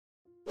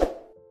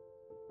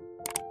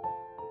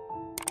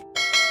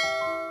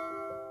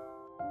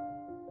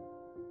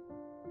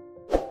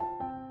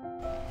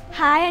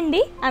Hi అండి,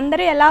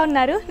 అందరూ ఎలా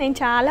ఉన్నారు? నేను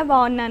చాలా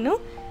బాగున్నాను.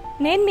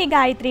 నేను మీ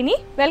గాయత్రిని.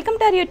 Welcome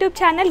to our YouTube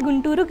channel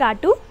Guntur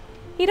ఘాటు.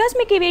 ఈరోజు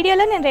మీకు ఈ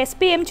వీడియోలో నేను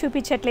రెసిపీ ఏం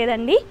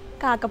చూపించట్లేదండి.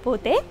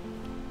 కాకపోతే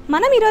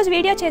మనం ఈరోజు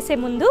వీడియో చేసే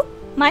ముందు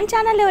మన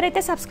ఛానల్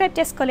ఎవరైతే సబ్స్క్రైబ్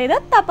చేసుకోలేదో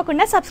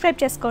తప్పకుండా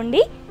సబ్స్క్రైబ్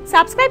చేసుకోండి.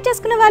 సబ్స్క్రైబ్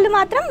చేసుకున్న వాళ్ళు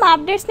మాత్రం మా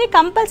అప్డేట్స్ని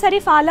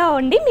కంపల్సరీ ఫాలో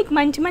అవ్వండి. మీకు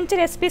మంచి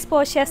మంచి రెసిపీస్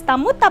పోస్ట్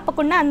చేస్తాము,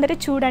 తప్పకుండా అందరూ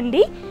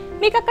చూడండి.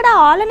 మీకు అక్కడ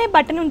ఆల్ అనే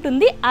బటన్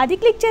ఉంటుంది, అది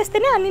క్లిక్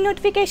చేస్తేనే అన్ని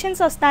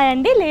నోటిఫికేషన్స్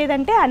వస్తాయండి,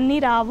 లేదంటే అన్నీ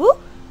రావు.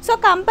 సో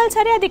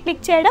కంపల్సరీ అది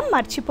క్లిక్ చేయడం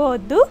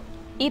మర్చిపోవద్దు.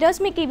 ఈరోజు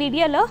మీకు ఈ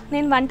వీడియోలో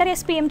నేను వంట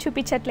రెసిపీ ఏం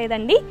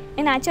చూపించట్లేదండి.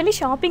 నేను యాక్చువల్లీ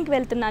షాపింగ్కి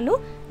వెళ్తున్నాను.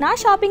 నా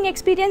షాపింగ్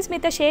ఎక్స్పీరియన్స్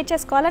మీతో షేర్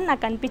చేసుకోవాలని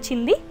నాకు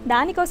అనిపించింది.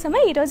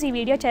 దానికోసమే ఈరోజు ఈ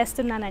వీడియో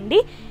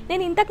చేస్తున్నానండి.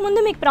 నేను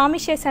ఇంతకుముందు మీకు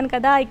ప్రామిస్ చేశాను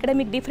కదా, ఇక్కడ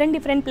మీకు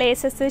డిఫరెంట్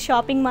ప్లేసెస్,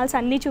 షాపింగ్ మాల్స్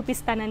అన్నీ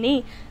చూపిస్తానని.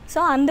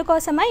 సో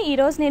అందుకోసమే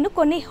ఈరోజు నేను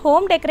కొన్ని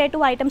హోమ్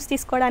డెకరేటివ్ ఐటమ్స్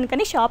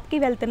తీసుకోవడానికని షాప్కి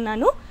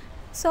వెళ్తున్నాను.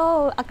 సో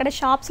అక్కడ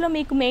షాప్స్లో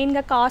మీకు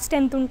మెయిన్గా కాస్ట్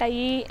ఎంత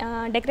ఉంటాయి,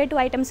 డెకరేటివ్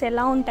ఐటమ్స్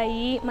ఎలా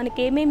ఉంటాయి, మనకి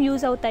ఏమేమి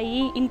యూజ్ అవుతాయి,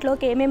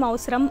 ఇంట్లోకి ఏమేమి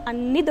అవసరం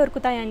అన్నీ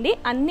దొరుకుతాయండి.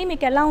 అన్నీ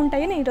మీకు ఎలా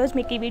ఉంటాయో నేను ఈరోజు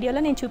మీకు ఈ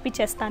వీడియోలో నేను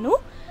చూపించేస్తాను.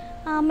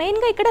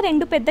 మెయిన్గా ఇక్కడ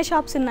రెండు పెద్ద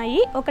షాప్స్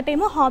ఉన్నాయి.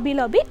 ఒకటేమో hobby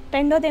lobby,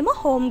 రెండోదేమో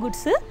home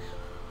goods.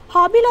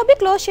 Hobby lobby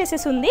close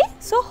చేసేసి ఉంది.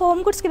 సో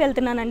హోమ్ గుడ్స్కి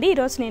వెళ్తున్నానండి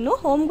ఈరోజు నేను.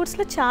 హోమ్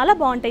గుడ్స్లో చాలా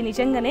బాగుంటాయి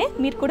నిజంగానే,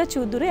 మీరు కూడా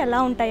చూద్దురు ఎలా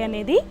ఉంటాయి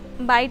అనేది.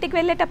 బయటికి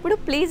వెళ్ళేటప్పుడు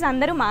ప్లీజ్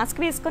అందరూ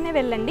మాస్క్ వేసుకునే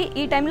వెళ్ళండి.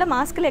 ఈ టైంలో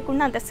మాస్క్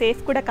లేకుండా అంత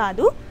సేఫ్ కూడా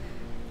కాదు.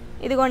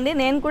 ఇదిగోండి,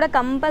 నేను కూడా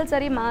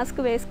కంపల్సరీ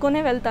మాస్క్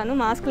వేసుకునే వెళ్తాను.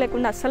 మాస్క్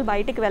లేకుండా అస్సలు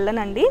బయటికి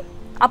వెళ్ళనండి.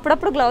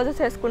 అప్పుడప్పుడు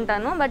గ్లౌజెస్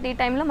వేసుకుంటాను, బట్ ఈ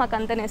టైంలో మాకు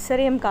అంత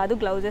నెసరీ ఏం కాదు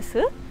గ్లౌజెస్.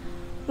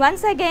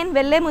 వన్స్ అగైన్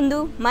వెళ్ళే ముందు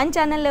మన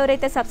ఛానల్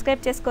ఎవరైతే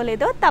సబ్స్క్రైబ్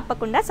చేసుకోలేదో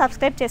తప్పకుండా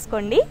సబ్స్క్రైబ్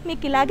చేసుకోండి.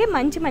 మీకు ఇలాగే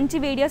మంచి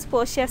వీడియోస్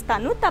పోస్ట్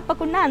చేస్తాను,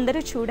 తప్పకుండా అందరూ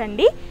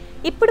చూడండి.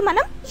 ఇప్పుడు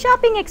మనం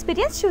షాపింగ్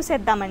ఎక్స్పీరియన్స్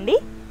చూసేద్దామండి.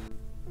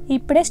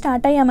 ఇప్పుడే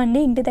స్టార్ట్ అయ్యామండి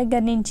ఇంటి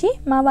దగ్గర నుంచి.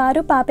 మా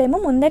వారు పాపేమో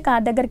ముందే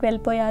కార్ దగ్గరికి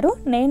వెళ్ళిపోయారు.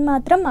 నేను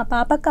మాత్రం మా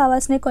పాపకు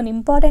కావాల్సిన కొన్ని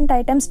ఇంపార్టెంట్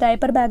ఐటమ్స్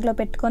డైపర్ బ్యాగ్లో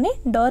పెట్టుకొని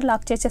డోర్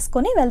లాక్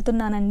చేసేసుకొని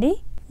వెళ్తున్నానండి.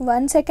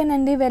 1 సెకండ్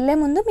అండి, వెళ్ళే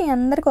ముందు మీ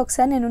అందరికి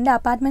ఒకసారి నేను ఉండే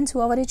అపార్ట్మెంట్స్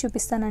ఓవరీ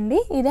చూపిస్తానండి.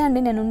 ఇదే అండి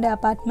నేను ఉండే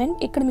అపార్ట్మెంట్.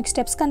 ఇక్కడ మీకు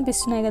స్టెప్స్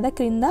కనిపిస్తున్నాయి కదా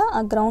క్రింద,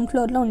 ఆ గ్రౌండ్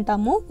ఫ్లోర్లో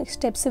ఉంటాము.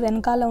 స్టెప్స్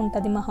వెనకాల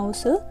ఉంటుంది మా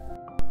హౌస్.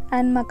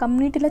 అండ్ మా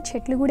కమ్యూనిటీలో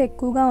చెట్లు కూడా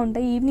ఎక్కువగా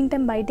ఉంటాయి. ఈవినింగ్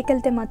టైం బయటికి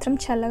వెళ్తే మాత్రం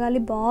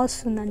చల్లగాలి బాగా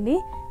వస్తుందండి.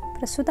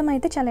 ప్రస్తుతం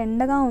అయితే చాలా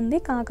ఎండగా ఉంది,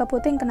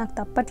 కాకపోతే ఇంకా నాకు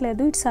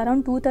తప్పట్లేదు. ఇట్స్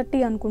అరౌండ్ 2:30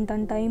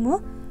 అనుకుంటాను టైము.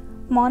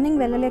 మార్నింగ్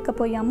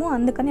వెళ్ళలేకపోయాము,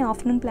 అందుకని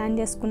ఆఫ్టర్నూన్ ప్లాన్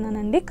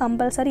చేసుకున్నానండి.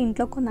 కంపల్సరీ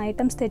ఇంట్లో కొన్ని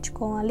ఐటమ్స్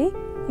తెచ్చుకోవాలి.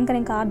 ఇంకా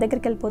నేను కార్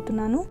దగ్గరికి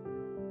వెళ్ళిపోతున్నాను.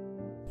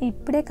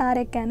 ఇప్పుడే కార్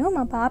ఎక్కాను.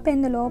 మా పాప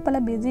ఏందో లోపల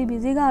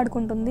బిజీగా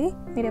ఆడుకుంటుంది.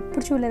 మీరు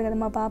ఎప్పుడు చూడలేరు కదా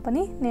మా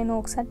పాపని. నేను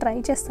ఒకసారి ట్రై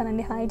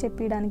చేస్తానండి హాయ్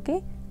చెప్పడానికి.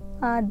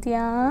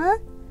 ఆద్యా,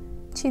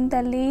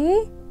 చింతల్లి,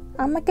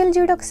 అమ్మకెళ్ళి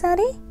చూడు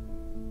ఒకసారి.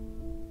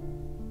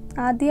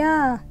 ఆద్యా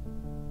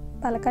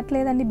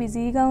పలకట్లేదండి,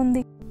 బిజీగా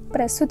ఉంది.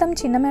 ప్రస్తుతం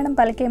చిన్న మేడం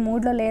పలికే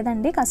మూడ్లో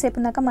లేదండి. కాసేపు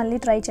ఉన్నాక మళ్ళీ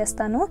ట్రై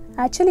చేస్తాను.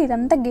 యాక్చువల్లీ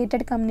ఇదంతా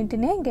గేటెడ్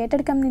కమ్యూనిటీనే.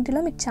 గేటెడ్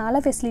కమ్యూనిటీలో మీకు చాలా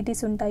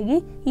ఫెసిలిటీస్ ఉంటాయి.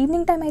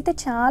 ఈవినింగ్ టైం అయితే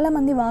చాలా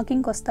మంది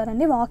వాకింగ్కి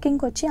వస్తారండి.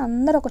 వాకింగ్కి వచ్చి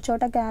అందరు ఒక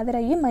చోట గ్యాదర్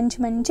అయ్యి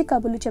మంచి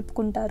కబుర్లు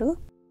చెప్పుకుంటారు.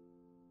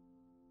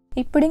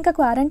 ఇప్పుడు ఇంకా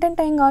క్వారంటైన్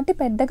టైం కాబట్టి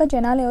పెద్దగా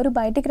జనాలు ఎవరు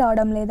బయటికి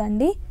రావడం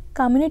లేదండి.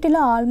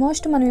 కమ్యూనిటీలో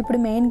ఆల్మోస్ట్ మనం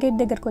ఇప్పుడు మెయిన్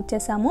గేట్ దగ్గరకు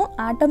వచ్చేసాము.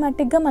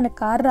 ఆటోమేటిక్గా మన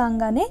కార్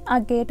రాగానే ఆ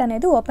గేట్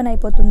అనేది ఓపెన్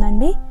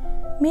అయిపోతుందండి.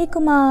 మీకు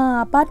మా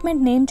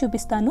అపార్ట్మెంట్ నేమ్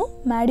చూపిస్తాను.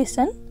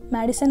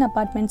 మ్యాడిసన్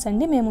అపార్ట్మెంట్స్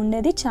అండి. మేము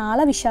ఉండేది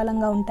చాలా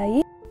విశాలంగా ఉంటాయి.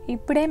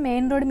 ఇప్పుడే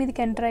మెయిన్ రోడ్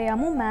మీదకి ఎంటర్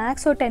అయ్యాము.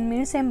 మ్యాక్స్ 10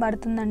 మినిట్స్ ఏం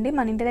పడుతుందండి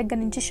మన ఇంటి దగ్గర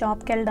నుంచి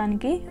షాప్కి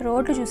వెళ్ళడానికి.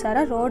 రోడ్లు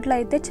చూసారా, రోడ్లు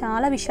అయితే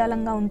చాలా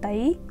విశాలంగా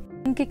ఉంటాయి.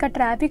 ఇంక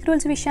ట్రాఫిక్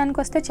రూల్స్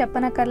విషయానికి వస్తే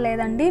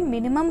చెప్పనక్కర్లేదండి.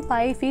 మినిమం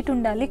 5 feet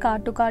ఉండాలి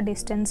కార్ టు కార్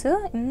డిస్టెన్స్.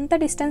 ఇంత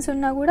డిస్టెన్స్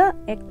ఉన్నా కూడా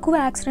ఎక్కువ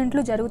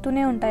యాక్సిడెంట్లు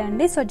జరుగుతూనే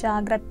ఉంటాయండి. సో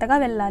జాగ్రత్తగా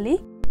వెళ్ళాలి.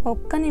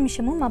 ఒక్క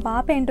నిమిషము, మా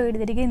పాప ఏంటో ఇటు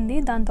తిరిగింది,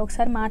 దాంతో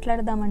ఒకసారి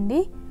మాట్లాడదామండి.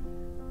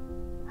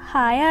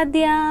 హాయ్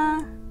ఆద్యా,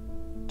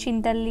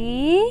 చింతల్లి,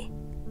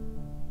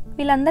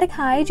 వీళ్ళందరికి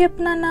హాయ్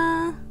చెప్పు నాన్న.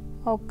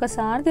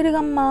 ఒక్కసారి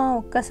తిరగమ్మా,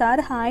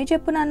 ఒక్కసారి హాయ్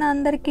చెప్పు నాన్న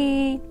అందరికీ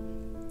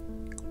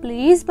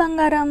ప్లీజ్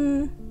బంగారం.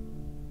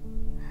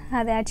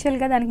 అది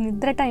యాక్చువల్గా దానికి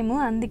నిద్ర టైము,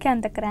 అందుకే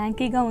అంత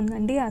క్రాంకీగా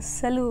ఉందండి.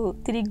 అస్సలు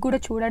తిరిగి కూడా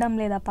చూడడం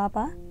లేదా పాప.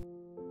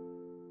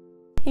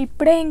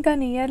 ఇప్పుడే ఇంకా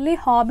నియర్లీ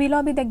హాబీ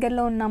లాబీ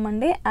దగ్గరలో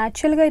ఉన్నామండి.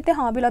 యాక్చువల్గా అయితే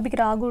హాబీ లాబీకి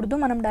రాకూడదు,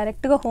 మనం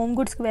డైరెక్ట్గా హోమ్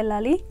గుడ్స్కి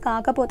వెళ్ళాలి.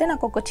 కాకపోతే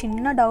నాకు ఒక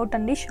చిన్న డౌట్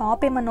అండి,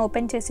 షాప్ ఏమన్నా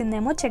ఓపెన్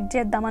చేసిందేమో చెక్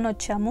చేద్దామని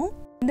వచ్చాము.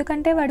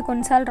 ఎందుకంటే వాడు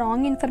కొన్నిసార్లు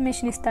రాంగ్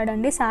ఇన్ఫర్మేషన్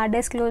ఇస్తాడండి,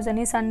 సాటర్డేస్ క్లోజ్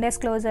అని,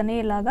 సండేస్ క్లోజ్ అని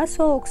ఇలాగా.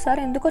 సో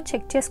ఒకసారి ఎందుకో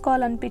చెక్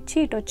చేసుకోవాలనిపించి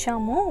ఇటు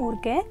వచ్చాము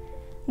ఊరికే.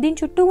 దీని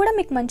చుట్టూ కూడా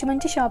మీకు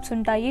మంచి షాప్స్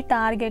ఉంటాయి.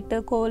 టార్గెట్,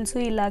 కోల్స్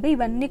ఇలాగా,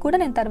 ఇవన్నీ కూడా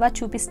నేను తర్వాత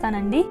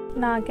చూపిస్తానండి.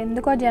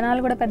 నాకెందుకో జనాలు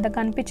కూడా పెద్ద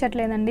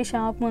కనిపించట్లేదండి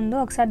షాప్ ముందు.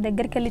 ఒకసారి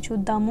దగ్గరికి వెళ్ళి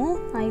చూద్దాము.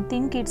 I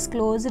think it's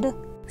closed.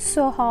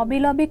 So hobby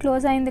lobby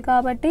close అయింది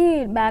కాబట్టి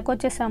బ్యాక్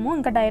వచ్చేసాము.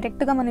 ఇంకా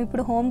డైరెక్ట్గా మనం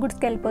ఇప్పుడు హోమ్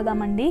గుడ్స్కి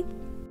వెళ్ళిపోదామండి.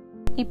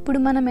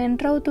 ఇప్పుడు మనం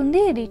ఎంటర్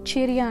అవుతుంది రిచ్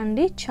ఏరియా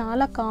అండి.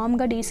 చాలా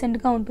కామ్గా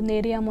డీసెంట్గా ఉంటుంది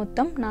ఏరియా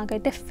మొత్తం.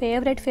 నాకైతే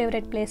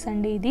ఫేవరెట్ ప్లేస్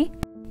అండి ఇది.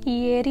 ఈ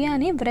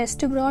ఏరియాని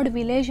వెస్ట్ బ్రాడ్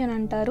విలేజ్ అని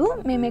అంటారు.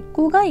 మేము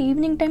ఎక్కువగా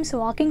ఈవినింగ్ టైమ్స్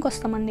వాకింగ్కి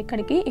వస్తామండి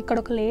ఇక్కడికి. ఇక్కడ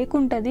ఒక లేక్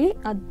ఉంటుంది,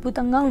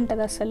 అద్భుతంగా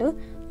ఉంటుంది అసలు.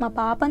 మా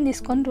పాపని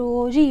తీసుకొని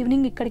రోజు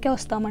ఈవినింగ్ ఇక్కడికే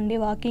వస్తామండి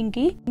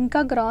వాకింగ్కి.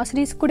 ఇంకా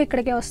గ్రాసరీస్ కూడా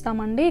ఇక్కడికే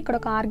వస్తామండి. ఇక్కడ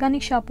ఒక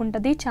ఆర్గానిక్ షాప్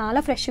ఉంటుంది,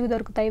 చాలా ఫ్రెష్గా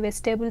దొరుకుతాయి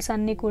వెజిటేబుల్స్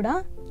అన్నీ కూడా.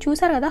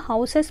 చూసారు కదా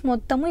హౌసెస్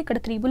మొత్తము ఇక్కడ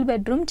 3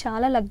 బెడ్రూమ్,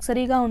 చాలా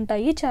లగ్జరీగా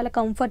ఉంటాయి, చాలా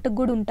కంఫర్ట్గా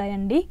కూడా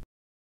ఉంటాయండి.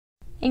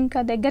 ఇంకా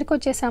దగ్గరికి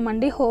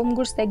వచ్చేసామండి హోమ్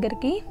గుడ్స్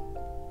దగ్గరికి.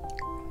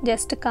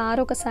 జస్ట్ కార్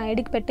ఒక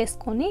సైడ్కి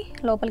పెట్టేసుకొని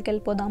లోపలికి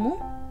వెళ్ళిపోదాము.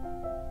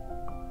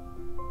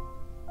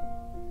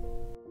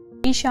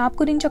 ఈ షాప్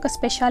గురించి ఒక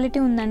స్పెషాలిటీ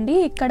ఉందండి.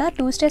 ఇక్కడ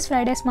ట్యూస్డేస్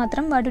ఫ్రైడేస్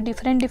మాత్రం వాడు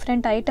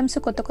డిఫరెంట్ ఐటమ్స్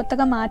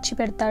కొత్తగా మార్చి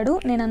పెడతాడు.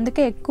 నేను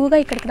అందుకే ఎక్కువగా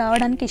ఇక్కడికి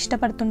రావడానికి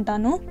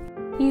ఇష్టపడుతుంటాను.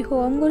 ఈ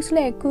హోమ్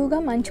గుడ్స్లో ఎక్కువగా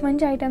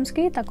మంచి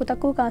ఐటమ్స్కి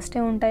తక్కువ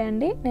కాస్టే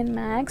ఉంటాయండి. నేను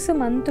మ్యాక్స్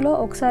మంత్లో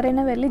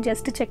ఒకసారైనా వెళ్ళి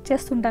జస్ట్ చెక్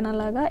చేస్తుంటాను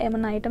అలాగా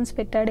ఏమన్నా ఐటమ్స్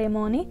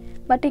పెట్టాడేమో అని.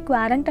 బట్ ఈ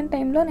క్వారంటైన్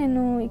టైంలో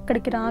నేను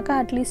ఇక్కడికి రాక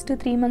అట్లీస్ట్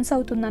 3 months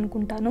అవుతుంది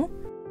అనుకుంటాను.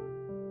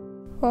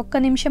 ఒక్క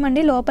నిమిషం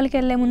అండి, లోపలికి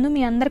వెళ్ళే ముందు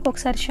మీ అందరికి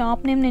ఒకసారి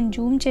షాప్ నేమ్ నేను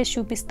జూమ్ చేసి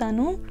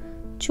చూపిస్తాను.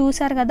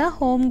 చూసారు కదా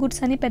హోమ్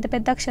గుడ్స్ అని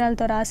పెద్ద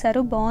అక్షరాలతో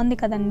రాశారు, బాగుంది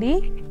కదండి.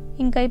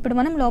 ఇంకా ఇప్పుడు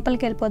మనం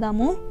లోపలికి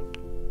వెళ్ళిపోదాము.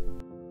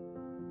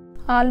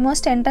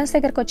 ఆల్మోస్ట్ ఎంట్రన్స్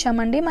దగ్గరకు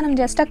వచ్చామండి. మనం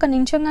జస్ట్ అక్కడ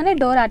నించోగానే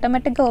డోర్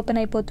ఆటోమేటిక్గా ఓపెన్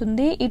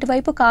అయిపోతుంది.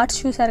 ఇటువైపు కార్డ్స్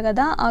చూసారు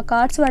కదా, ఆ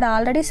కార్డ్స్ వాడు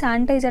ఆల్రెడీ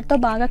శానిటైజర్తో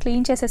బాగా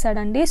క్లీన్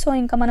చేసేసాడండి. సో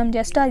ఇంకా మనం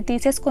జస్ట్ అది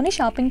తీసేసుకొని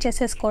షాపింగ్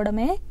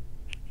చేసేసుకోవడమే.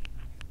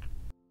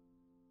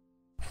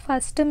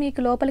 ఫస్ట్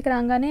మీకు లోపలికి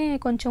రాగానే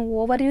కొంచెం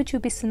ఓవర్ వ్యూ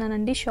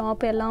చూపిస్తున్నానండి,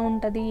 షాప్ ఎలా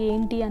ఉంటుంది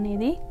ఏంటి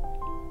అనేది.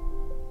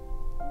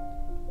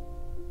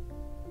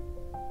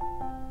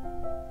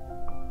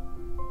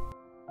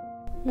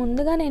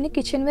 ముందుగా నేను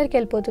కిచెన్ వేర్కి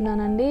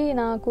వెళ్ళిపోతున్నానండి.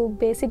 నాకు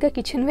బేసిక్గా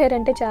కిచెన్ వేర్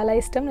అంటే చాలా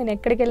ఇష్టం. నేను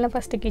ఎక్కడికి వెళ్ళినా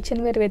ఫస్ట్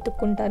కిచెన్ వేర్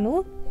వెతుక్కుంటాను.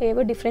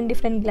 ఏవో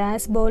డిఫరెంట్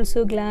గ్లాస్ బౌల్స్,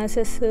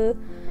 గ్లాసెస్,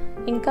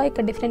 ఇంకా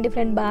ఇక్కడ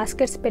డిఫరెంట్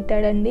బాస్కెట్స్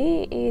పెట్టాడండి.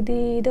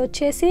 ఇది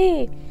వచ్చేసి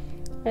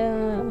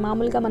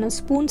మామూలుగా మనం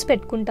స్పూన్స్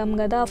పెట్టుకుంటాం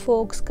కదా,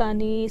 ఫోక్స్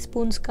కానీ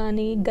స్పూన్స్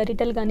కానీ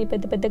గరిటెలు కానీ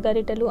పెద్ద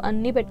గరిటెలు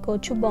అన్నీ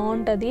పెట్టుకోవచ్చు,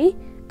 బాగుంటుంది.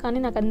 కానీ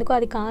నాకు అందుకు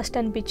అది కాస్ట్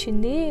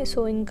అనిపించింది.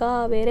 సో ఇంకా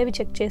వేరేవి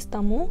చెక్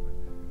చేస్తాము.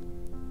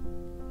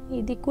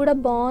 ఇది కూడా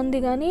బాగుంది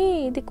కానీ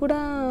ఇది కూడా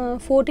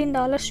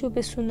 $14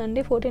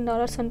 చూపిస్తుందండి.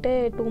 $14 అంటే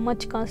టూ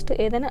మచ్ కాస్ట్.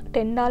 ఏదైనా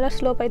 $10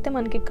 లోపు అయితే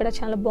మనకి ఇక్కడ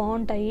చాలా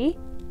బాగుంటాయి,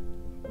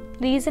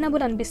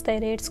 రీజనబుల్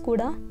అనిపిస్తాయి రేట్స్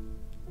కూడా.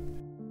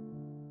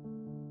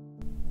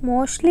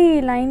 మోస్ట్లీ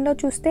లైన్లో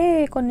చూస్తే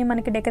కొన్ని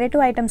మనకి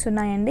డెకరేటివ్ ఐటమ్స్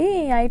ఉన్నాయండి.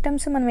 ఈ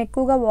ఐటమ్స్ మనం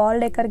ఎక్కువగా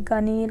వాల్ డెకర్కి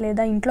కానీ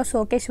లేదా ఇంట్లో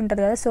షోకేస్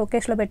ఉంటుంది కదా,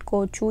 షోకేస్లో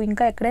పెట్టుకోవచ్చు,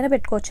 ఇంకా ఎక్కడైనా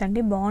పెట్టుకోవచ్చు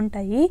అండి,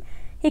 బాగుంటాయి.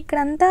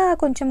 ఇక్కడంతా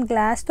కొంచెం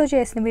గ్లాస్తో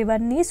చేసినవి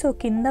ఇవన్నీ. సో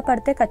కింద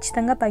పడితే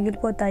ఖచ్చితంగా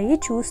పగిలిపోతాయి,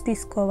 చూసి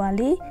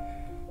తీసుకోవాలి.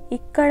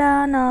 ఇక్కడ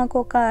నాకు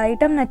ఒక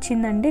ఐటెం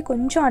నచ్చిందండి,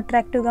 కొంచెం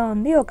అట్రాక్టివ్గా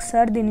ఉంది.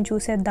 ఒకసారి దీన్ని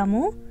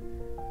చూసేద్దాము.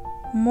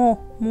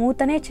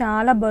 మూతనే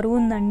చాలా బరువు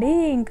ఉందండి.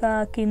 ఇంకా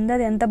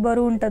కిందది ఎంత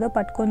బరువు ఉంటుందో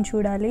పట్టుకొని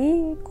చూడాలి.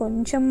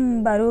 కొంచెం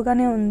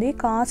బరువుగానే ఉంది.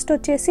 కాస్ట్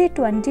వచ్చేసి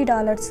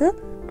 $20.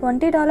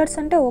 $20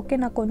 అంటే ఓకే,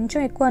 నాకు కొంచెం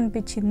ఎక్కువ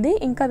అనిపించింది.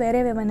 ఇంకా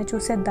వేరేవి ఏమైనా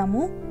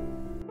చూసేద్దాము.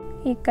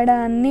 ఇక్కడ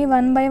అన్నీ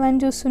 1 by 1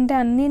 చూస్తుంటే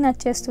అన్నీ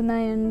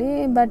నచ్చేస్తున్నాయండి.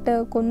 బట్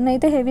కొన్ని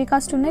అయితే హెవీ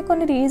కాస్ట్ ఉన్నాయి,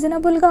 కొన్ని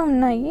రీజనబుల్గా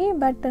ఉన్నాయి.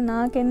 బట్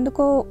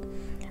నాకెందుకో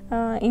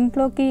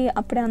ఇంట్లోకి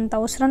అప్పుడే అంత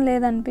అవసరం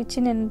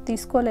లేదనిపించి నేను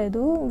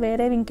తీసుకోలేదు.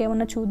 వేరేవి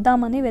ఇంకేమన్నా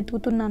చూద్దామని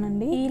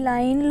వెతుకుతున్నానండి. ఈ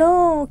లైన్లో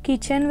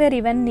కిచెన్ వేర్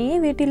ఇవన్నీ,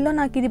 వీటిల్లో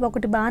నాకు ఇది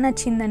ఒకటి బాగా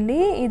నచ్చిందండి.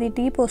 ఇది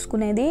టీ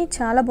పోసుకునేది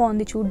చాలా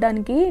బాగుంది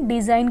చూడ్డానికి,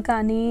 డిజైన్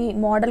కానీ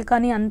మోడల్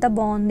కానీ అంతా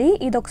బాగుంది.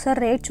 ఇది ఒకసారి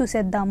రేట్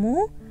చూసేద్దాము.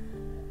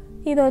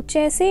 ఇది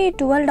వచ్చేసి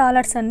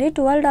 $12 అండి.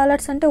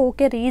 $12 అంటే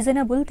ఓకే,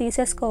 రీజనబుల్,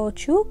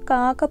 తీసేసుకోవచ్చు.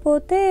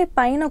 కాకపోతే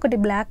పైన ఒకటి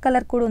బ్లాక్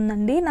కలర్ కూడా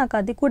ఉందండి, నాకు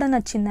అది కూడా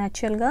నచ్చింది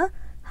యాక్చువల్గా.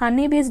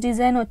 హనీ బీస్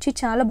డిజైన్ వచ్చి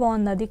చాలా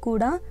బాగుంది అది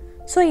కూడా.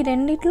 సో ఈ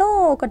రెండిట్లో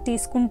ఒకటి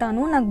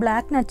తీసుకుంటాను, నాకు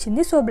బ్లాక్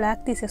నచ్చింది, సో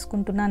బ్లాక్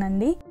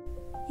తీసేసుకుంటున్నానండి.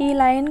 ఈ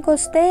లైన్కి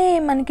వస్తే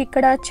మనకి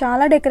ఇక్కడ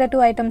చాలా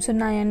డెకరేటివ్ ఐటమ్స్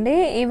ఉన్నాయండి.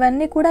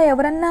 ఇవన్నీ కూడా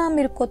ఎవరన్నా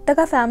మీరు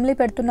కొత్తగా ఫ్యామిలీ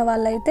పెడుతున్న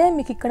వాళ్ళైతే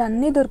మీకు ఇక్కడ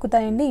అన్నీ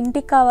దొరుకుతాయండి.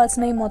 ఇంటికి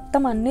కావాల్సినవి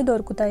మొత్తం అన్నీ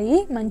దొరుకుతాయి,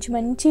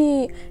 మంచి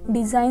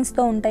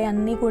డిజైన్స్తో ఉంటాయి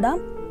అన్నీ కూడా.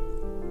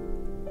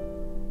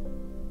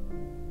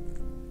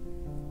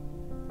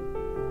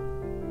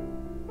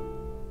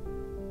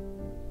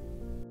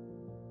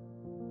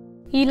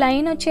 ఈ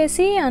లైన్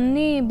వచ్చేసి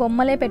అన్ని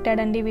బొమ్మలే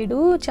పెట్టాడండి వీడు,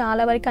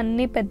 చాలా వరకు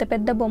అన్ని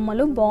పెద్ద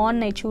బొమ్మలు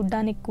బాగున్నాయి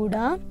చూడ్డానికి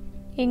కూడా.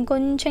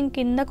 ఇంకొంచెం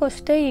కిందకు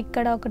వస్తే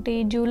ఇక్కడ ఒకటి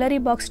జ్యువెలరీ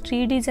బాక్స్ ట్రీ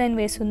డిజైన్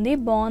వేసింది,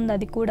 బాగుంది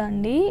అది కూడా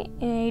అండి.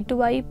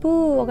 ఇటువైపు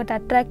ఒకటి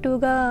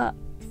అట్రాక్టివ్గా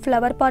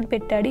ఫ్లవర్ పాట్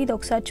పెట్టాడు, ఇది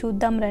ఒకసారి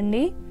చూద్దాం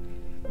రండి.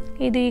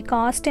 ఇది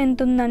కాస్ట్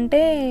ఎంత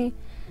ఉందంటే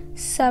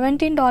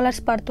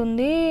 $17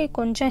 పడుతుంది.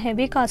 కొంచెం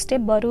హెవీ కాస్టే,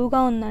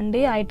 బరువుగా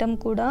ఉందండి ఐటమ్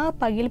కూడా,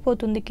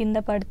 పగిలిపోతుంది కింద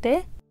పడితే.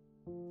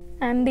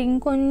 అండ్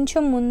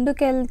ఇంకొంచెం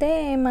ముందుకెళ్తే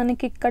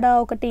మనకి ఇక్కడ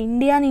ఒకటి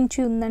ఇండియా నుంచి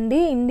ఉందండి,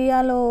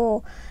 ఇండియాలో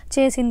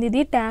చేసింది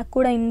ఇది, ట్యాగ్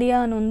కూడా ఇండియా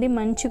అని ఉంది,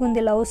 మంచిగా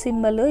ఉంది లవ్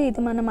సింబల్.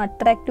 ఇది మనం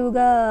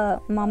అట్రాక్టివ్గా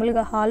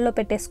మామూలుగా హాల్లో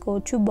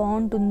పెట్టేసుకోవచ్చు,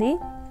 బాగుంటుంది.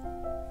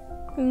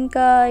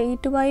 ఇంకా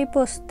ఇటువైపు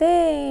వస్తే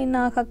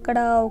నాకు అక్కడ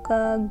ఒక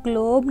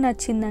గ్లోబ్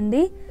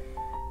నచ్చిందండి.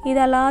 ఇది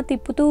అలా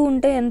తిప్పుతూ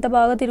ఉంటే ఎంత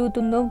బాగా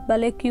తిరుగుతుందో,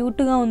 భలే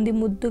క్యూట్గా ఉంది,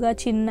 ముద్దుగా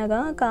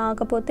చిన్నగా.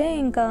 కాకపోతే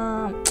ఇంకా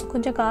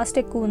కొంచెం కాస్ట్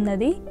ఎక్కువ ఉంది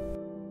అది.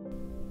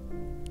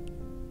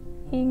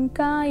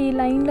 ఇంకా ఈ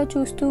లైన్లో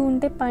చూస్తూ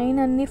ఉంటే పైన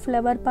అన్ని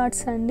ఫ్లవర్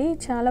పార్ట్స్ అండి,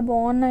 చాలా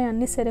బాగున్నాయి,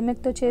 అన్ని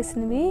సెరమిక్తో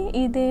చేసినవి.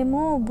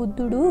 ఇదేమో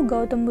బుద్ధుడు,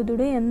 గౌతమ్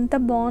బుద్ధుడు, ఎంత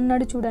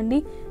బాగున్నాడు చూడండి.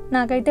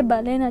 నాకైతే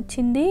భలే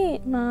నచ్చింది.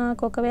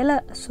 నాకు ఒకవేళ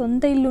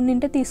సొంత ఇల్లు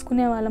ఉండింటే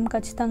తీసుకునే వాళ్ళం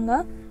ఖచ్చితంగా.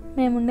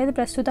 మేము ఉండేది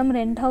ప్రస్తుతం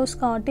రెంట్ హౌస్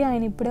కాబట్టి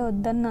ఆయన ఇప్పుడే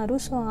వద్దన్నారు,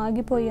 సో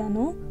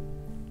ఆగిపోయాను.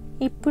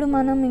 ఇప్పుడు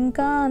మనం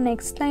ఇంకా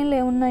నెక్స్ట్ లైన్లో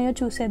ఏమున్నాయో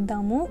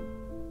చూసేద్దాము.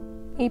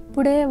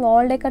 ఇప్పుడే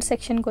వాల్ డెకర్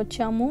సెక్షన్కి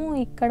వచ్చాము.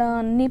 ఇక్కడ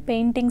అన్ని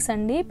పెయింటింగ్స్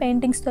అండి,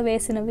 పెయింటింగ్స్తో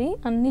వేసినవి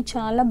అన్నీ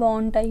చాలా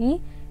బాగుంటాయి.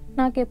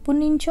 నాకు ఎప్పటి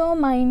నుంచో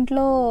మా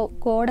ఇంట్లో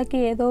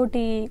గోడకి ఏదో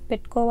ఒకటి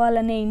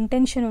పెట్టుకోవాలనే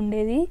ఇంటెన్షన్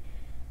ఉండేది.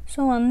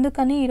 సో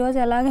అందుకని ఈరోజు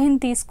ఎలాగైనా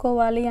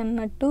తీసుకోవాలి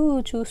అన్నట్టు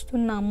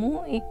చూస్తున్నాము.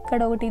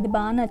 ఇక్కడ ఒకటి ఇది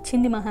బాగా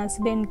నచ్చింది మా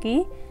హస్బెండ్కి.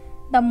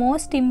 The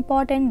most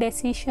important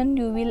decision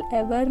you will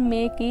ever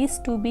make is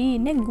to be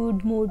in a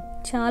good mood.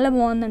 చాలా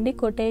బాగుందండి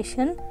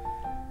కొటేషన్,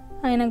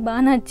 ఆయనకు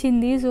బాగా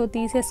నచ్చింది. సో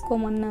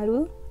తీసేసుకోమన్నారు.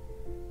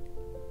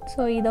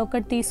 సో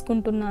ఇదొకటి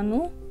తీసుకుంటున్నాను.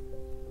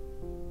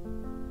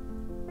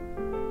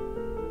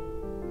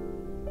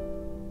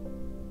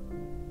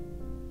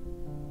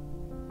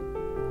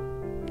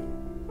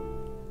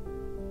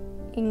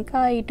 ఇంకా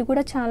ఇటు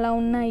కూడా చాలా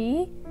ఉన్నాయి.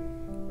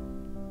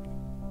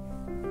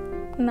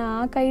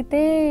 నాకైతే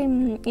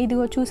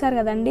ఇదిగో చూసారు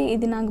కదండి,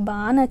 ఇది నాకు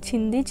బాగా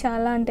నచ్చింది,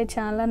 చాలా అంటే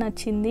చాలా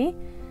నచ్చింది.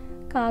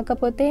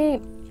 కాకపోతే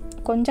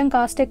కొంచెం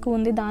కాస్ట్ ఎక్కువ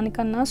ఉంది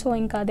దానికన్నా. సో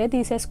ఇంకా అదే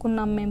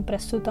తీసేసుకున్నాం మేము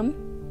ప్రస్తుతం.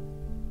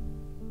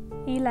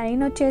 ఈ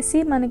లైన్ వచ్చేసి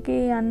మనకి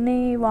అన్ని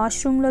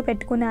వాష్రూమ్లో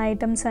పెట్టుకునే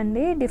ఐటమ్స్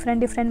అండి,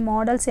 డిఫరెంట్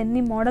మోడల్స్,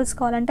 ఎన్ని మోడల్స్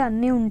కావాలంటే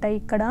అన్నీ ఉంటాయి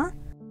ఇక్కడ.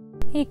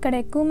 ఇక్కడ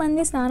ఎక్కువ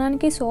మంది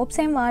స్నానానికి సోప్స్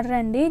ఏం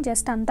వాడరండి,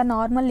 జస్ట్ అంత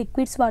నార్మల్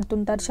లిక్విడ్స్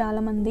వాడుతుంటారు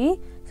చాలామంది.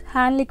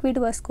 హ్యాండ్ లిక్విడ్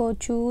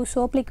వేసుకోవచ్చు,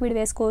 సోప్ లిక్విడ్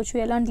వేసుకోవచ్చు,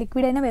 ఎలాంటి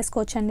లిక్విడ్ అయినా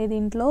వేసుకోవచ్చు అండి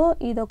దీంట్లో.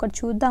 ఇది ఒకటి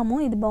చూద్దాము,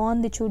 ఇది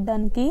బాగుంది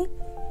చూడ్డానికి.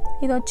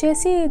 ఇది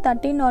వచ్చేసి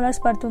 $13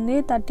 పడుతుంది.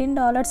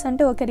 $13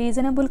 అంటే ఓకే,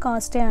 రీజనబుల్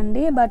కాస్టే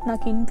అండి. బట్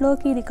నాకు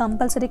ఇంట్లోకి ఇది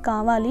కంపల్సరీ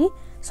కావాలి,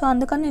 సో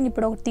అందుకని నేను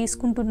ఇప్పుడు ఒకటి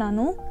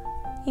తీసుకుంటున్నాను.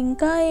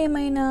 ఇంకా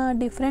ఏమైనా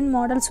డిఫరెంట్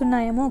మోడల్స్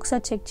ఉన్నాయేమో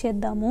ఒకసారి చెక్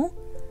చేద్దాము.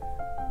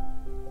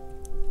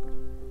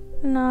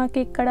 నాకు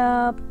ఇక్కడ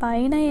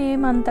పైన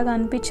ఏమంతగా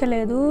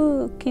అనిపించలేదు,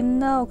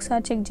 కింద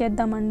ఒకసారి చెక్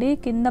చేద్దామండి.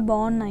 కింద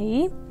బాగున్నాయి.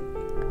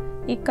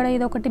 ఇక్కడ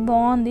ఇది ఒకటి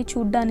బాగుంది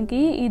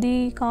చూడ్డానికి. ఇది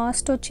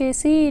కాస్ట్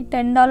వచ్చేసి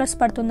 $10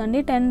 పడుతుందండి.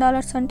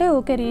 $10 అంటే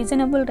ఓకే,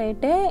 రీజనబుల్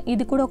రేటే.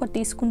 ఇది కూడా ఒకటి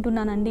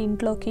తీసుకుంటున్నానండి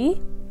ఇంట్లోకి.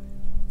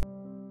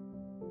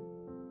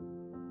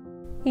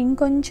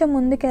 ఇంకొంచెం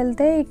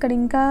ముందుకెళ్తే ఇక్కడ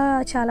ఇంకా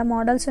చాలా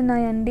మోడల్స్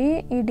ఉన్నాయండి.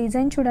 ఈ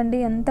డిజైన్ చూడండి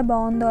ఎంత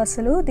బాగుందో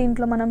అసలు.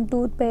 దీంట్లో మనం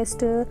టూత్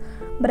పేస్ట్,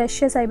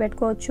 బ్రషెస్ అవి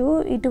పెట్టుకోవచ్చు.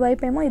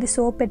 ఇటువైపు ఏమో ఇది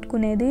సోప్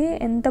పెట్టుకునేది,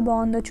 ఎంత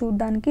బాగుందో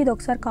చూడ్డానికి. ఇది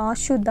ఒకసారి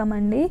కాస్ట్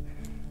చూద్దామండి.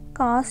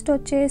 కాస్ట్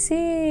వచ్చేసి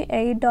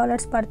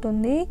 $8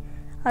 పడుతుంది.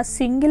 ఆ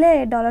సింగిలే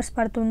 $8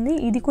 పడుతుంది.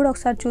 ఇది కూడా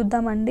ఒకసారి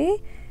చూద్దామండి.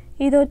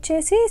 ఇది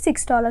వచ్చేసి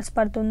 $6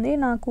 పడుతుంది.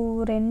 నాకు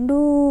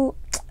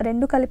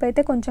రెండు కలిపి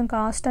అయితే కొంచెం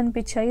కాస్ట్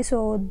అనిపించాయి, సో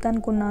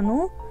వద్దనుకున్నాను.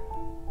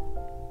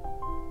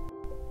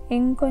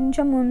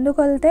 ఇంకొంచెం ముందుకు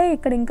వెళ్తే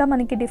ఇక్కడ ఇంకా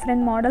మనకి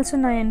డిఫరెంట్ మోడల్స్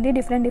ఉన్నాయండి,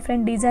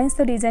 డిఫరెంట్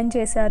డిజైన్స్తో డిజైన్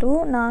చేశారు.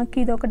 నాకు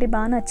ఇది ఒకటి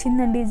బాగా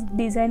నచ్చిందండి,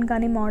 డిజైన్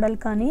కానీ మోడల్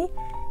కానీ.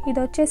 ఇది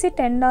వచ్చేసి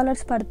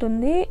 $10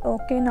 పడుతుంది.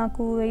 ఓకే,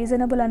 నాకు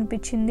రీజనబుల్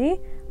అనిపించింది.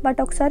 బట్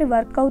ఒకసారి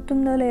వర్క్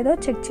అవుతుందో లేదో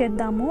చెక్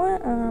చేద్దాము.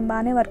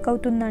 బాగానే వర్క్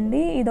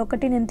అవుతుందండి. ఇది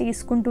ఒకటి నేను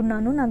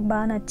తీసుకుంటున్నాను, నాకు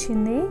బాగా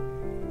నచ్చింది.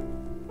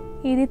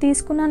 ఇది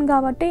తీసుకున్నాను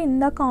కాబట్టి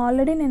ఇందాక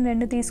ఆల్రెడీ నేను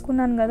 2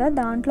 తీసుకున్నాను కదా,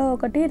 దాంట్లో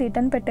ఒకటి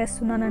రిటర్న్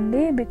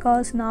పెట్టేస్తున్నానండి.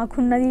 బికాస్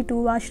నాకున్నది 2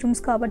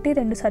 వాష్రూమ్స్ కాబట్టి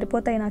 2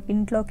 సరిపోతాయి నాకు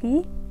ఇంట్లోకి.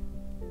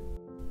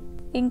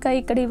 ఇంకా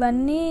ఇక్కడ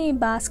ఇవన్నీ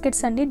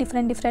బాస్కెట్స్ అండి,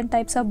 డిఫరెంట్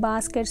టైప్స్ ఆఫ్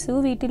బాస్కెట్స్.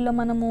 వీటిల్లో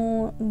మనము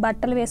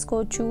బట్టలు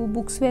వేసుకోవచ్చు,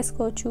 బుక్స్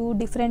వేసుకోవచ్చు,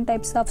 డిఫరెంట్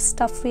టైప్స్ ఆఫ్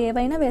స్టఫ్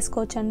ఏవైనా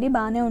వేసుకోవచ్చు అండి,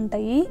 బాగానే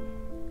ఉంటాయి.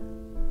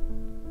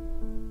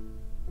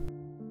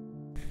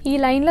 ఈ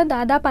లైన్లో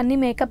దాదాపు అన్ని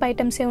మేకప్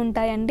ఐటమ్సే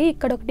ఉంటాయండి.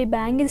 ఇక్కడ ఒకటి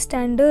బ్యాంగిల్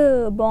స్టాండ్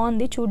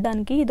బాగుంది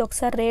చూడ్డానికి. ఇది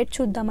ఒకసారి రేట్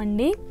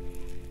చూద్దామండి.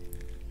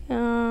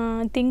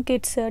 థింక్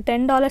ఇట్స్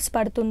 $10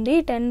 పడుతుంది.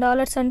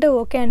 $10 అంటే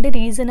ఓకే అండి,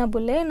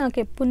 రీజనబులే. నాకు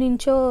ఎప్పటి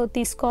నుంచో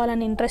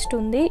తీసుకోవాలని ఇంట్రెస్ట్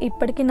ఉంది.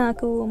 ఇప్పటికీ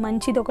నాకు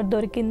మంచిది ఒకటి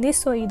దొరికింది,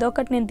 సో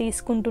ఇదొకటి నేను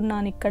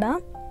తీసుకుంటున్నాను ఇక్కడ.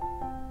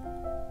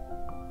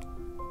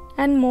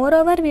 అండ్ మోర్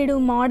ఓవర్ వీడు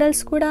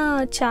మోడల్స్ కూడా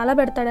చాలా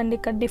పెడతాడండి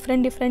ఇక్కడ,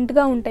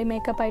 డిఫరెంట్గా ఉంటాయి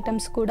మేకప్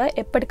ఐటమ్స్ కూడా,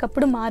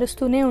 ఎప్పటికప్పుడు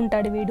మారుస్తూనే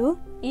ఉంటాడు వీడు.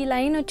 ఈ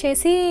లైన్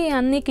వచ్చేసి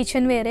అన్ని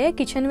కిచెన్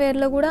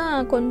వేర్లో కూడా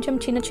కొంచెం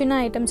చిన్న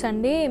ఐటమ్స్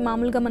అండి.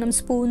 మామూలుగా మనం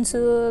స్పూన్స్,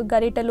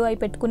 గరిటెలు అవి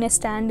పెట్టుకునే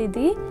స్టాండ్.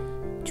 ఇది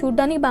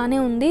చూడ్డానికి బాగానే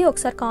ఉంది.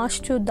 ఒకసారి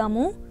కాస్ట్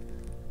చూద్దాము.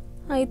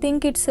 ఐ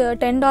థింక్ ఇట్స్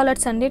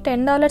 $10 అండి.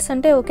 $10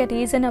 అంటే ఓకే,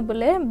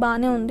 రీజనబులే,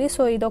 బాగానే ఉంది.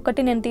 సో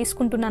ఇదొకటి నేను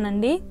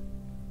తీసుకుంటున్నానండి.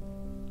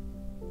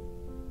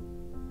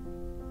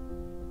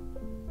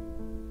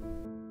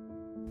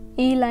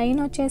 ఈ లైన్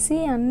వచ్చేసి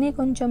అన్నీ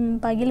కొంచెం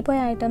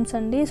పగిలిపోయే ఐటమ్స్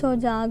అండి, సో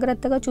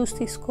జాగ్రత్తగా చూసి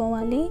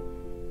తీసుకోవాలి.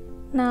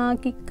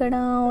 నాకు ఇక్కడ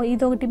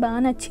ఇదొకటి బాగా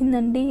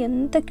నచ్చిందండి.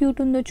 ఎంత క్యూట్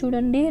ఉందో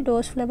చూడండి.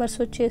 రోజ్ ఫ్లవర్స్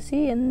వచ్చేసి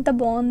ఎంత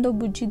బాగుందో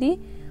బుజ్జిది.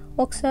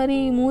 ఒకసారి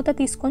మూత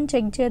తీసుకొని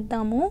చెక్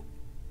చేద్దాము.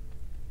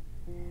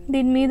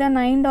 దీని మీద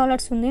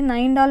 $9 ఉంది.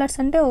 $9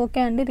 అంటే ఓకే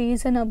అండి,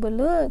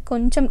 రీజనబుల్.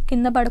 కొంచెం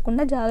కింద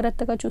పడకుండా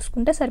జాగ్రత్తగా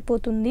చూసుకుంటే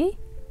సరిపోతుంది.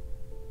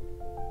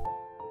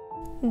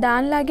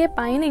 దానిలాగే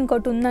పైన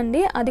ఇంకోటి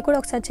ఉందండి, అది కూడా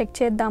ఒకసారి చెక్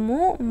చేద్దాము.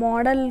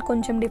 మోడల్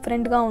కొంచెం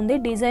డిఫరెంట్గా ఉంది,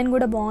 డిజైన్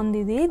కూడా బాగుంది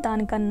ఇది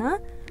దానికన్నా.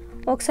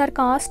 ఒకసారి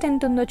కాస్ట్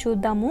ఎంత ఉందో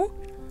చూద్దాము.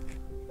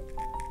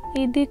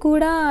 ఇది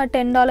కూడా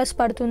 $10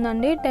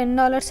 పడుతుందండి.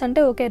 $10 అంటే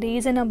ఓకే,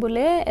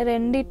 రీజనబులే.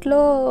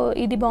 రెండిట్లో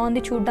ఇది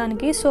బాగుంది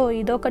చూడ్డానికి, సో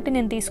ఇదొకటి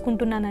నేను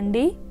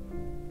తీసుకుంటున్నానండి.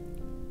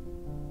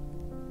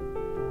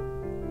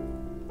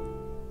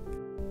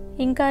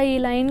 ఇంకా ఈ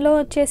లైన్లో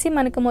వచ్చేసి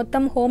మనకు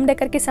మొత్తం హోమ్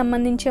డెకర్కి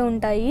సంబంధించే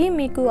ఉంటాయి.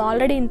 మీకు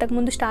ఆల్రెడీ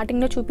ఇంతకుముందు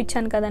స్టార్టింగ్లో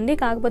చూపించాను కదండి,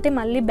 కాకపోతే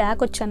మళ్ళీ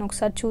బ్యాక్ వచ్చాను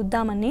ఒకసారి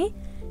చూద్దామని.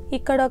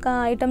 ఇక్కడ ఒక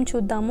ఐటమ్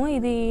చూద్దాము.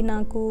 ఇది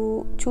నాకు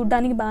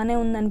చూడ్డానికి బాగానే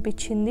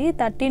ఉందనిపించింది.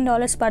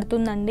 $13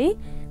 పడుతుందండి.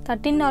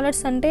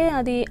 $13 అంటే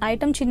అది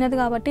ఐటమ్ చిన్నది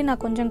కాబట్టి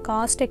నాకు కొంచెం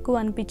కాస్ట్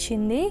ఎక్కువ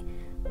అనిపించింది.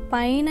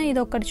 పైన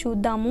ఇది ఒకటి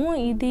చూద్దాము.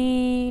 ఇది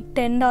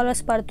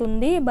 $10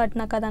 పడుతుంది, బట్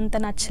నాకు అదంత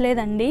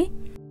నచ్చలేదండి.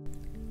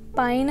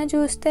 పైన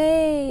చూస్తే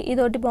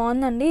ఇదొకటి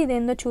బాగుందండి.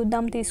 ఇదేందో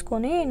చూద్దాం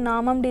తీసుకొని.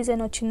 నామం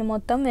డిజైన్ వచ్చింది,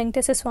 మొత్తం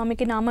వెంకటేశ్వర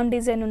స్వామికి నామం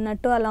డిజైన్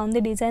ఉన్నట్టు అలా ఉంది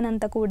డిజైన్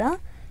అంతా కూడా.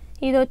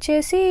 ఇది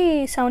వచ్చేసి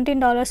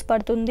 $17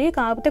 పడుతుంది,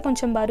 కాకపోతే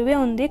కొంచెం బరువే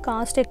ఉంది,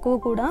 కాస్ట్ ఎక్కువ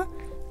కూడా.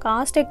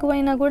 కాస్ట్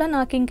ఎక్కువైనా కూడా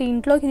నాకు ఇంక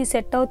ఇంట్లోకి ఇది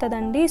సెట్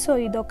అవుతుందండి. సో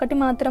ఇదొక్కటి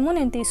మాత్రము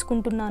నేను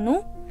తీసుకుంటున్నాను.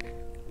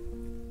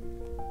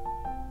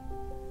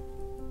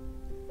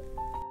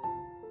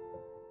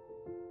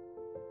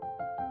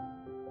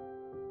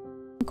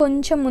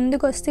 కొంచెం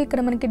ముందుకు వస్తే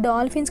ఇక్కడ మనకి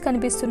డాల్ఫిన్స్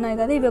కనిపిస్తున్నాయి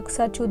కదా, ఇవి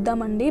ఒకసారి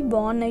చూద్దామండి.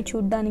 బాగున్నాయి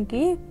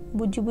చూడ్డానికి,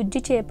 బుజ్జి బుజ్జి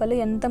చేపలు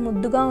ఎంత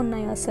ముద్దుగా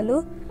ఉన్నాయి అసలు.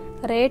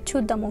 రేట్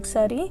చూద్దాం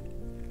ఒకసారి.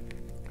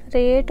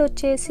 రేట్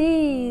వచ్చేసి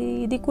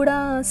ఇది కూడా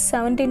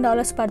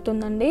 $17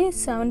 పడుతుందండి.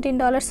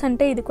 $17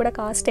 అంటే ఇది కూడా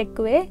కాస్ట్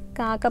ఎక్కువే,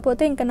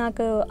 కాకపోతే ఇంకా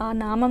నాకు ఆ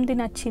నామంది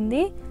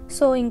నచ్చింది,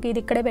 సో ఇంక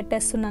ఇది ఇక్కడే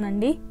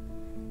పెట్టేస్తున్నానండి.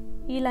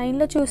 ఈ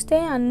లైన్లో చూస్తే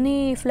అన్ని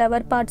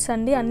ఫ్లవర్ పాట్స్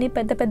అండి, అన్ని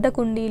పెద్ద పెద్ద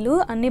కుండీలు,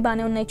 అన్నీ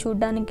బాగానే ఉన్నాయి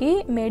చూడ్డానికి.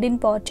 మేడ్ ఇన్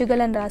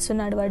పోర్చుగల్ అని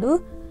రాస్తున్నాడు వాడు.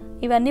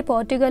 ఇవన్నీ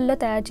పోర్చుగల్లో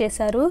తయారు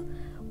చేశారు.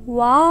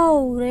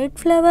 వావ్, రెడ్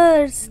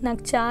ఫ్లవర్స్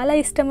నాకు చాలా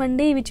ఇష్టం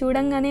అండి. ఇవి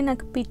చూడంగానే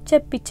నాకు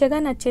పిచ్చగా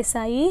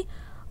నచ్చేసాయి.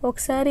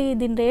 ఒకసారి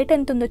దీని రేట్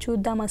ఎంత ఉందో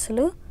చూద్దాం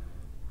అసలు.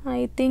 ఐ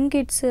థింక్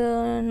ఇట్స్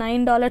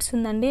 $9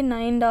 ఉందండి.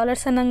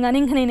 $9 అనగానే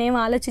ఇంకా నేనేం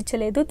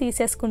ఆలోచించలేదు,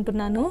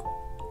 తీసేసుకుంటున్నాను.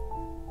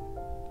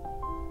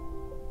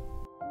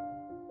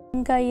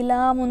 ఇంకా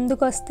ఇలా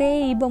ముందుకు వస్తే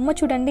ఈ బొమ్మ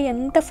చూడండి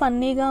ఎంత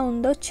ఫన్నీగా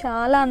ఉందో,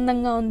 చాలా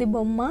అందంగా ఉంది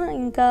బొమ్మ.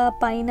 ఇంకా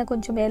పైన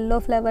కొంచెం ఎల్లో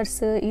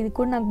ఫ్లవర్స్, ఇది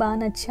కూడా నాకు బాగా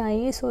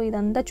నచ్చాయి. సో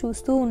ఇదంతా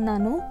చూస్తూ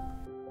ఉన్నాను.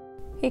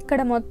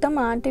 ఇక్కడ మొత్తం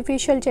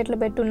ఆర్టిఫిషియల్ చెట్లు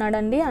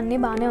పెట్టున్నాడండి, అన్నీ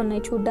బాగానే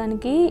ఉన్నాయి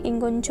చూడ్డానికి.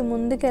 ఇంకొంచెం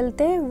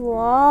ముందుకెళ్తే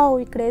వావ్,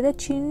 ఇక్కడ ఏదో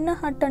చిన్న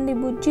హట్ అండి,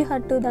 బుజ్జి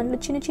హట్. దాంట్లో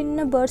చిన్న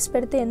చిన్న బర్డ్స్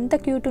పెడితే ఎంత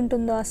క్యూట్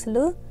ఉంటుందో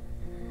అసలు,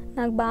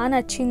 నాకు బాగా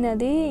నచ్చింది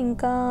అది.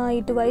 ఇంకా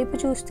ఇటువైపు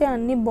చూస్తే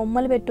అన్ని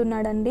బొమ్మలు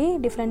పెట్టున్నాడండి,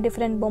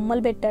 డిఫరెంట్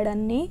బొమ్మలు పెట్టాడు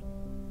అన్నీ.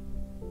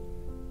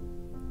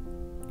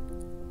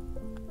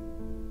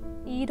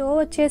 ఈ రో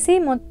వచ్చేసి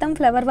మొత్తం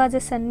ఫ్లవర్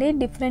వాజెస్ అండి,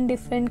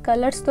 డిఫరెంట్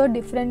కలర్స్తో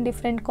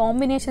డిఫరెంట్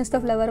కాంబినేషన్స్తో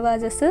ఫ్లవర్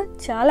వాజెస్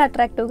చాలా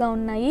అట్రాక్టివ్గా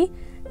ఉన్నాయి.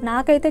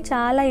 నాకైతే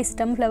చాలా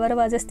ఇష్టం ఫ్లవర్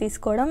వాజెస్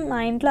తీసుకోవడం. మా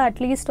ఇంట్లో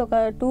అట్లీస్ట్ ఒక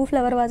 2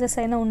 ఫ్లవర్ వాజెస్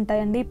అయినా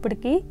ఉంటాయండి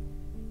ఇప్పటికి.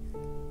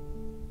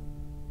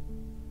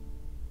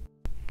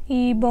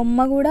 ఈ బొమ్మ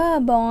కూడా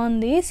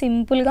బాగుంది,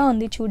 సింపుల్గా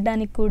ఉంది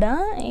చూడ్డానికి కూడా.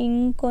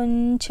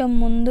 ఇంకొంచెం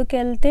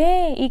ముందుకెళ్తే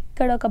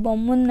ఇక్కడ ఒక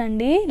బొమ్మ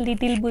ఉందండి,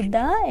 లిటిల్ బుద్ధ.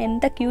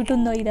 ఎంత క్యూట్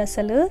ఉందో ఇది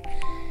అసలు.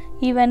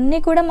 ఇవన్నీ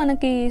కూడా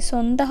మనకి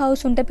సొంత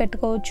హౌస్ ఉంటే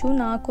పెట్టుకోవచ్చు.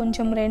 నాకు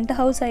కొంచెం రెంట్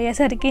హౌస్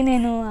అయ్యేసరికి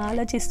నేను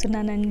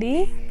ఆలోచిస్తున్నానండి.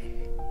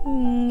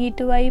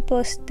 ఇటువైపు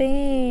వస్తే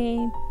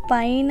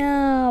పైన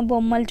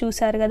బొమ్మలు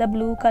చూసారు కదా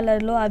బ్లూ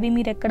కలర్లో, అవి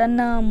మీరు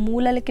ఎక్కడన్నా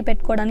మూలలకి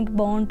పెట్టుకోవడానికి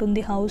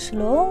బాగుంటుంది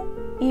హౌస్లో.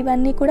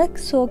 ఇవన్నీ కూడా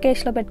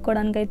షోకేస్లో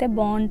పెట్టుకోవడానికి అయితే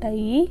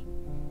బాగుంటాయి.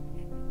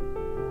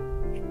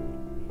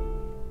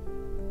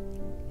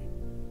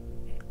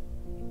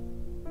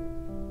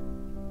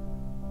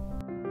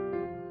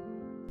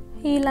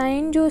 ఈ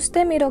లైన్ చూస్తే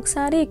మీరు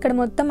ఒకసారి ఇక్కడ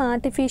మొత్తం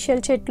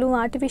ఆర్టిఫిషియల్ చెట్లు,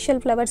 ఆర్టిఫిషియల్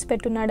ఫ్లవర్స్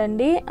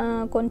పెట్టున్నాడండి.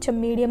 కొంచెం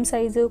మీడియం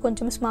సైజు,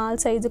 కొంచెం స్మాల్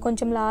సైజు,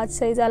 కొంచెం లార్జ్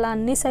సైజు, అలా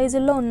అన్ని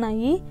సైజుల్లో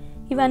ఉన్నాయి.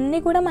 ఇవన్నీ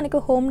కూడా మనకి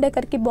హోమ్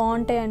డెకర్కి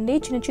బాగుంటాయండి,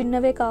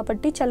 చిన్నవే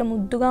కాబట్టి చాలా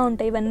ముద్దుగా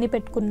ఉంటాయి ఇవన్నీ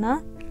పెట్టుకున్నా.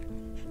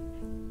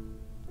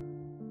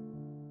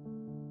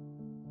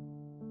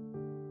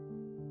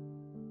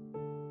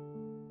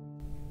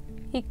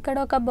 ఇక్కడ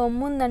ఒక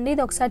బొమ్మ ఉందండి,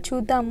 ఇది ఒకసారి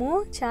చూద్దాము.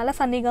 చాలా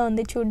ఫన్నీగా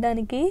ఉంది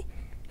చూడ్డానికి.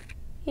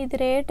 ఇది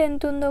రేట్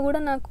ఎంత ఉందో కూడా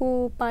నాకు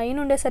పైన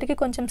ఉండేసరికి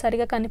కొంచెం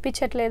సరిగా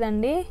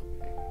కనిపించట్లేదండి.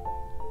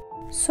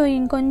 సో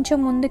ఇంకొంచెం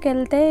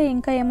ముందుకెళ్తే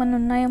ఇంకా ఏమన్నా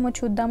ఉన్నాయేమో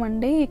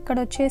చూద్దామండి. ఇక్కడ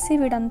వచ్చేసి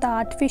వీడంతా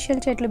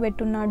ఆర్టిఫిషియల్ చెట్లు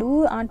పెట్టున్నాడు.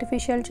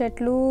 ఆర్టిఫిషియల్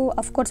చెట్లు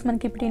అఫ్కోర్స్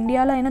మనకి ఇప్పుడు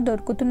ఇండియాలో అయినా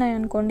దొరుకుతున్నాయి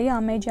అనుకోండి,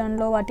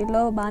 అమెజాన్లో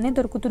వాటిల్లో బాగానే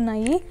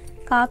దొరుకుతున్నాయి.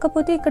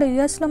 కాకపోతే ఇక్కడ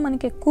యూఎస్లో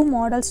మనకి ఎక్కువ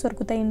మోడల్స్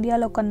దొరుకుతాయి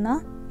ఇండియాలో కన్నా.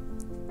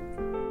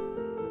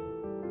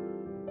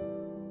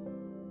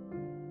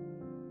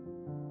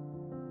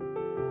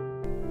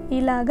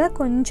 ఇలాగా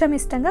కొంచెం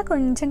ఇష్టంగా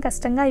కొంచెం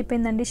కష్టంగా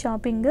అయిపోయిందండి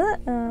షాపింగ్.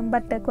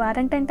 బట్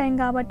క్వారంటైన్ టైం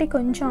కాబట్టి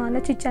కొంచెం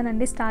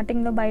ఆలోచించానండి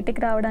స్టార్టింగ్లో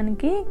బయటికి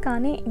రావడానికి.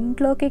 కానీ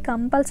ఇంట్లోకి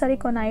కంపల్సరీ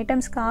కొన్ని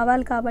ఐటమ్స్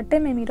కావాలి కాబట్టి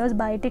మేము ఈరోజు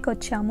బయటికి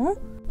వచ్చాము.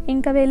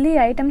 ఇంకా వెళ్ళి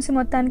ఐటమ్స్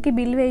మొత్తానికి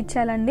బిల్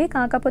వేయించాలండి.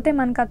 కాకపోతే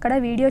మనకు అక్కడ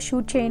వీడియో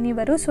షూట్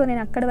చేయనివ్వరు. సో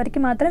నేను అక్కడి వరకు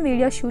మాత్రం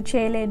వీడియో షూట్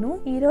చేయలేను.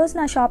 ఈరోజు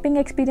నా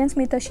షాపింగ్ ఎక్స్పీరియన్స్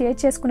మీతో షేర్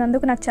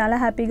చేసుకున్నందుకు నాకు చాలా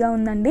హ్యాపీగా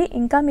ఉందండి.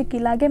 ఇంకా మీకు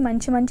ఇలాగే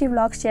మంచి మంచి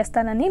వ్లాగ్స్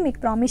చేస్తానని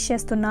మీకు ప్రామిస్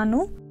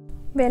చేస్తున్నాను.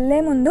 వెళ్ళే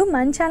ముందు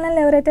మన ఛానల్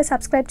ఎవరైతే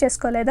సబ్స్క్రైబ్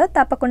చేసుకోలేదో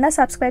తప్పకుండా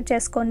సబ్స్క్రైబ్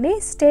చేసుకోండి.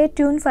 Stay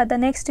tune for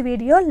the next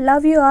video.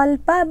 Love you all.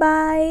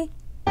 Bye.